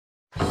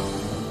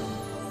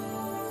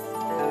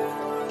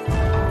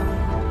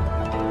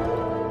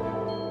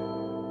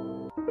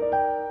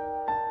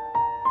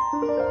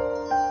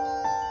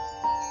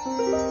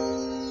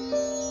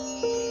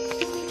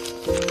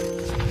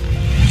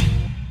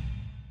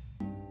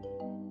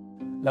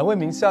两位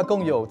名下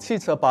共有汽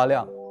车8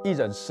辆，一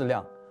人4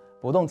辆，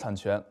不动产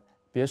权，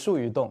别墅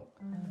1栋，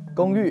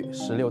公寓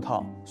16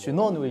套，许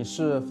诺女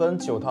士分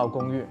9套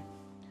公寓，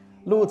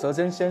陆泽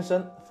坚先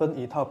生分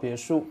1套别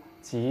墅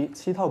及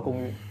7套公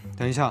寓。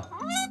等一下，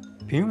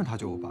凭什么他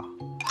958？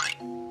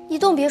一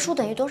栋别墅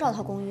等于多少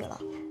套公寓了？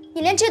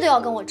你连这都要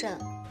跟我争，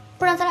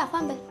不然咱俩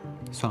换呗。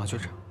算了，就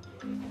这。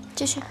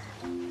继续。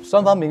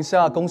双方名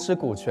下公司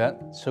股权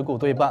持股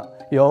对半，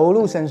由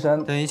陆先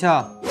生。等一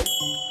下，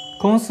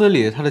公司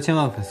里他的千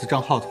万粉丝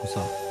账号怎么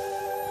算？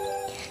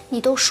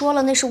你都说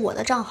了那是我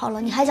的账号了，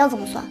你还想怎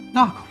么算？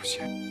那可不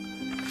行。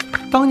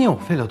当年我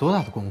费了多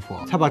大的功夫，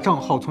才把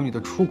账号从你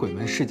的出轨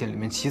门事件里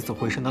面起死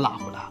回生的拉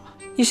回来。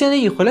你现在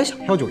一回来想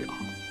要就要。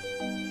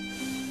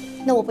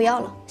那我不要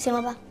了，行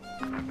了吧？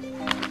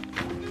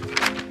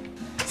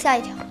下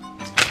一条。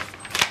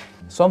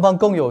双方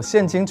共有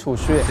现金储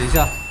蓄。等一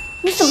下，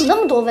你怎么那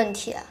么多问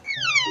题？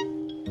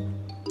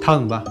他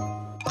怎么办？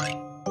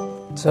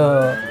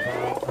这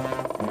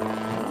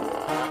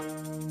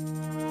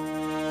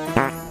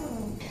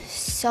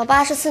小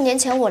巴是4年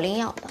前我领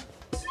养的，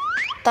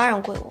当然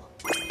归我。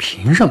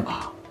凭什么？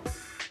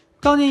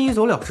当年一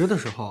走了之的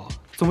时候，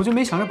怎么就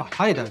没想着把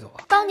他也带走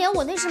啊？当年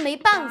我那是没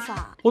办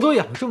法。我都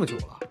养了这么久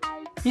了，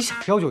你想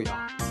要就要，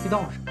你当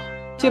我什么？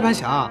接盘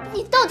侠？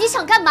你到底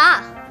想干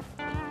嘛？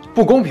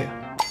不公平！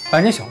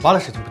半年小巴的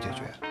事情不解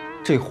决，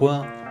这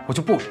婚我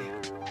就不离。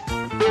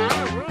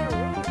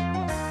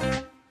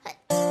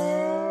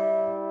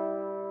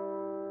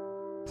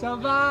小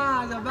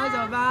巴，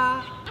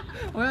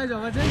我让小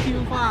巴真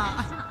听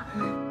话。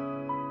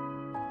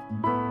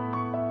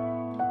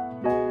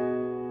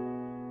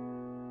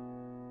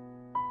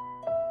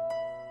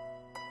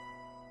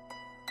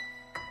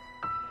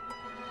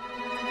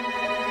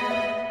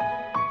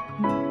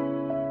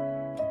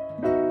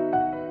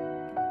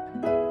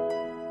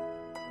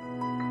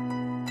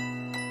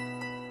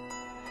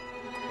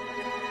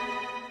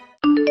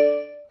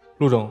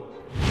陆总，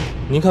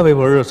您看微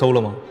博热搜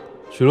了吗？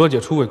许若姐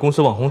出轨公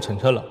司网红晨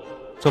晨了，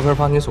照片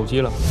发您手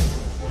机了。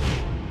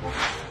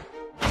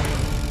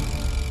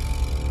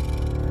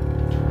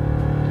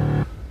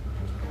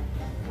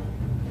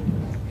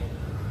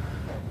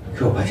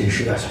给我把这个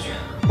事压下去，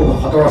不管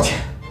花多少钱。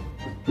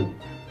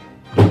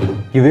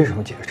你为什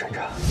么解决晨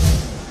晨？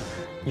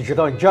你知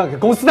道你这样给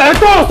公司带来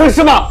多少损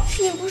失吗？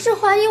你不是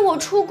怀疑我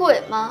出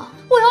轨吗？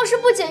我要是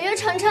不解约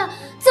晨晨，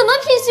怎么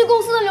平息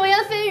公司的流言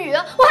蜚语？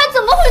我还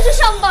怎么回去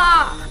上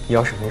班？你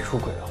要是没出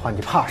轨的话，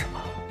你怕什么？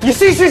你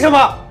信是什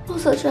么？陆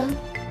泽珍，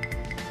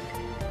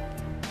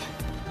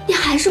你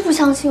还是不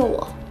相信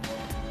我？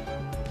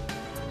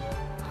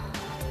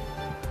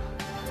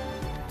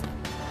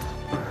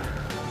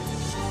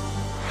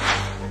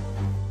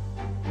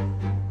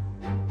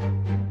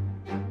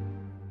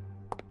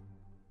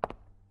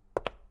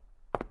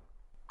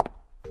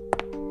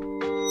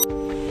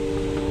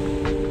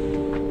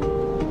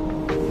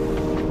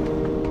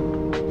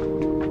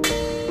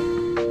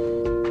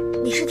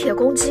你是铁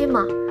公鸡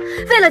吗？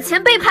为了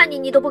钱背叛你，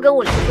你都不跟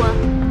我离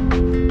婚。